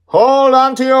Hold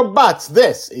on to your butts.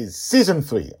 This is Season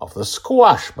 3 of the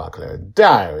Squashbuckler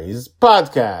Diaries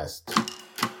podcast.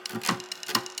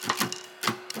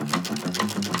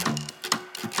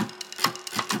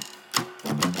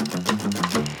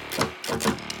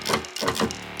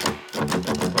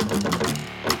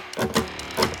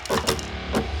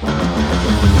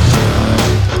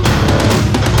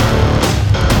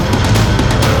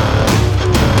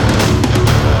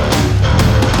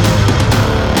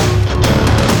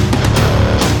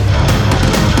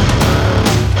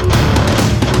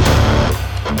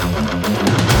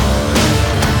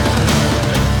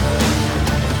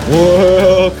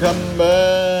 Welcome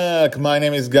back. My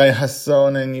name is Guy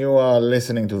Hasson, and you are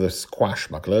listening to the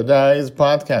Squashbuckler Diaries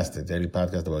podcast, a daily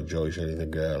podcast about Joy Shelley, the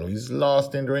girl who is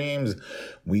lost in dreams.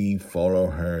 We follow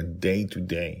her day to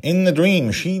day. In the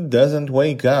dream, she doesn't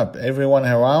wake up. Everyone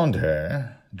around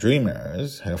her,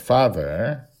 dreamers, her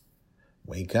father,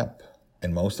 wake up,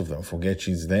 and most of them forget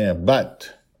she's there.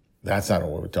 But that's not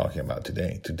what we're talking about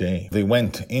today. Today, they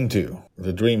went into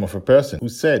the dream of a person who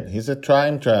said he's a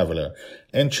time traveler.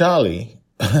 And Charlie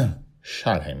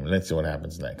shot him. Let's see what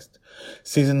happens next.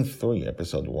 Season 3,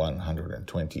 episode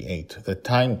 128. The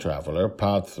Time Traveler,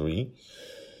 part 3.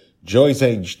 Joy's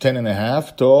age 10 and a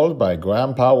half, told by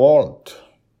Grandpa Walt.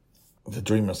 The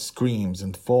dreamer screams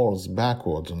and falls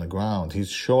backwards on the ground. His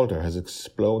shoulder has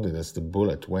exploded as the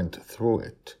bullet went through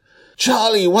it.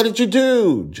 "Charlie, what did you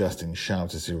do?" Justin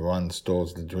shouts as he runs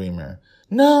towards the dreamer.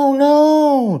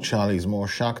 No, Charlie's more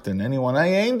shocked than anyone. "I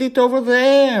aimed it over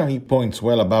there." He points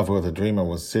well above where the dreamer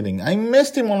was sitting. "I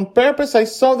missed him on purpose. I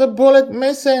saw the bullet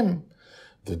miss him."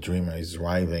 The dreamer is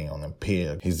writhing on a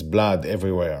pier, his blood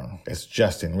everywhere, as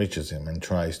Justin reaches him and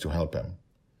tries to help him.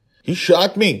 He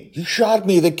shot me,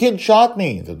 the kid shot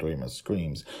me," the dreamer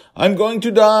screams. "I'm going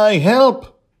to die,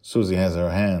 help!" Susie has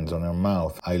her hands on her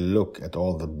mouth. I look at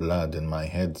all the blood and my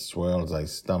head swirls. I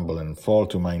stumble and fall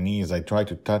to my knees. I try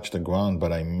to touch the ground,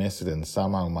 but I miss it, and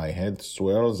somehow my head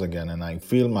swirls again and I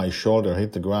feel my shoulder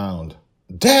hit the ground.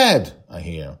 "Dad!" I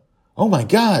hear. "Oh my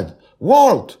God!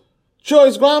 Walt!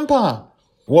 Joy's grandpa!"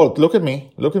 "Walt, look at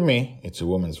me. It's a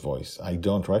woman's voice. I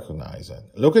don't recognize it.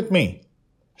 "Look at me."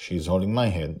 She's holding my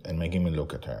head and making me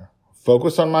look at her.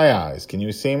 "Focus on my eyes. Can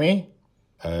you see me?"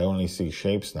 "I only see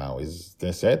shapes now. Is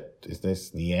this it? Is this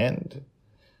the end?"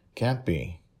 "Can't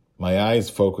be." My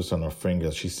eyes focus on her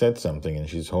fingers. She said something and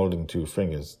she's holding two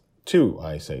fingers. Two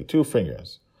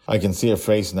fingers. I can see her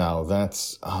face now.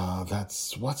 That's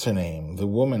what's her name? The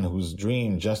woman whose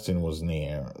dream Justin was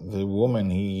near. The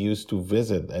woman he used to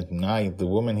visit at night. The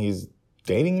woman he's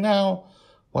dating now?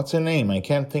 What's her name? I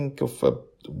can't think of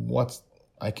what's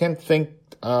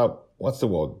the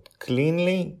word?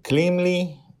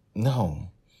 Cleanly? No.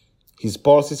 "His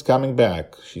pulse is coming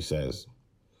back," she says.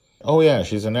 "Oh yeah,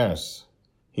 she's a nurse.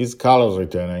 His color's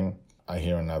returning." I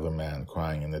hear another man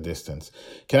crying in the distance.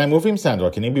 "Can I move him, Sandra?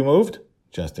 Can he be moved?"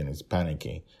 Justin is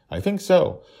panicky. "I think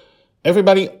so."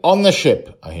 "Everybody on the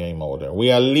ship," I hear him order. "We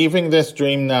are leaving this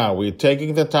dream now. We're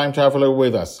taking the time traveler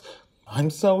with us." I'm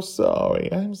so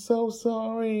sorry.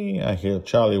 I hear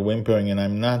Charlie whimpering, and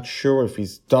I'm not sure if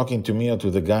he's talking to me or to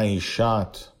the guy he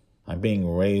shot. I'm being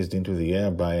raised into the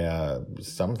air by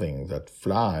something that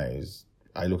flies.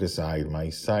 I look aside, my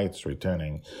sight's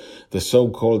returning. The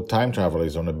so-called time traveler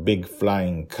is on a big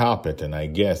flying carpet, and I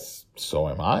guess so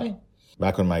am I?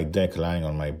 Back on my deck, lying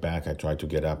on my back, I try to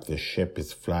get up. The ship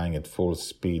is flying at full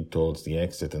speed towards the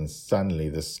exit, and suddenly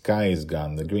the sky is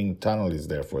gone. The green tunnel is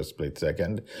there for a split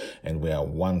second, and we are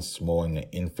once more in the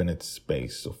infinite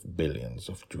space of billions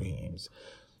of dreams.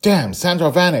 "Damn,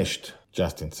 Sandra vanished,"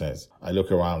 Justin says. I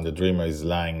look around. The dreamer is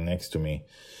lying next to me.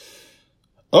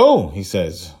 "Oh," he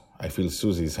says. I feel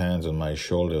Susie's hands on my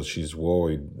shoulders. She's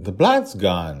worried. "The blood's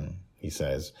gone," he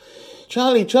says.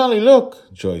 Charlie,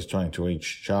 look!" Joy's trying to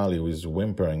reach Charlie, who is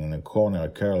whimpering in a corner,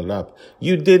 curled up.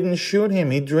 "You didn't shoot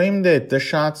him. He dreamed it. The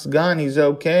shot's gone. He's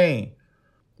okay."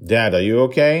 "Dad, are you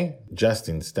okay?"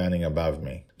 Justin's standing above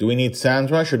me. "Do we need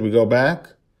Sandra? Should we go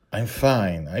back?" "I'm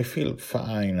fine. I feel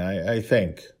fine, I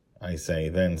think," I say.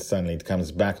 Then suddenly it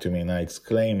comes back to me and I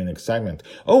exclaim in excitement.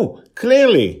 "Oh,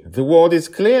 clearly! The word is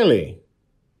clearly!"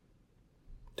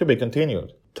 To be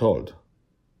continued. Told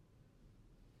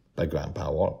by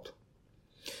Grandpa Walt.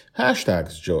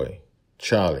 Hashtags Joy,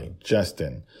 Charlie,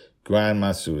 Justin,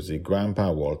 Grandma Susie,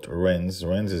 Grandpa Walt,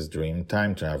 Renz's dream,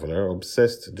 time traveler,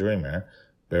 obsessed dreamer,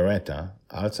 Beretta,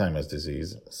 Alzheimer's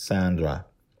disease, Sandra.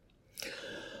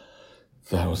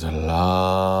 That was a lot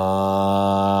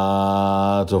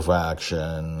of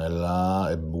action,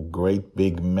 a great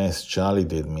big mess. Charlie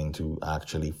didn't mean to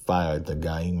actually fire at the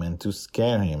guy. He meant to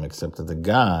scare him, except that the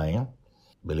guy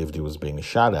believed he was being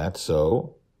shot at,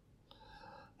 so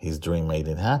his dream made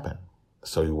it happen.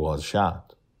 So he was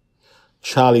shot.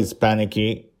 Charlie's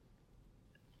panicky.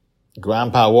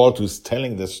 Grandpa Walt, who's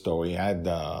telling this story, had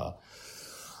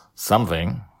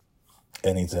something.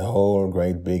 And it's a whole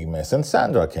great big mess. And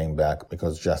Sandra came back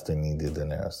because Justin needed a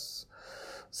nurse.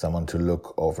 Someone to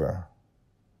look over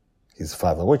his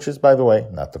father, which is, by the way,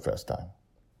 not the first time.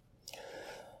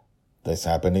 This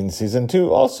happened in season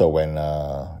 2 also when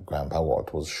Grandpa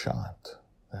Walt was shot.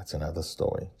 That's another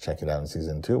story. Check it out in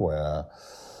season 2 where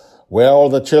are all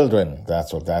the children?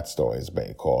 That's what that story is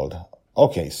called.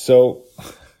 Okay, so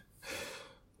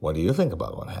what do you think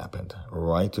about what happened?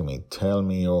 Write to me. Tell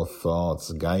me your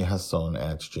thoughts.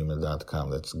 GuyHasson@gmail.com.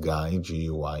 That's Guy,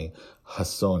 G-U-Y.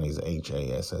 Hasson is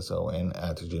Hasson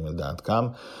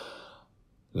 @gmail.com.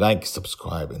 Like,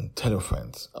 subscribe, and tell your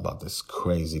friends about this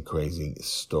crazy, crazy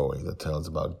story that tells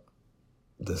about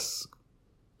this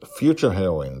future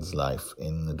heroine's life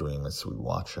in the dream as we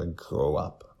watch her grow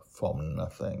up from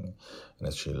nothing and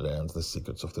as she learns the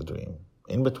secrets of the dream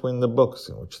in between the books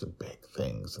in which the big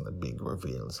things and the big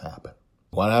reveals happen.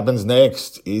 What happens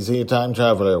next? Is he a time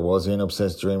traveler? Was he an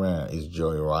obsessed dreamer? Is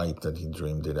Joey right that he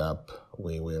dreamed it up?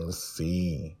 We will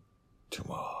see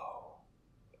tomorrow.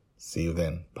 See you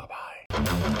then. Bye-bye.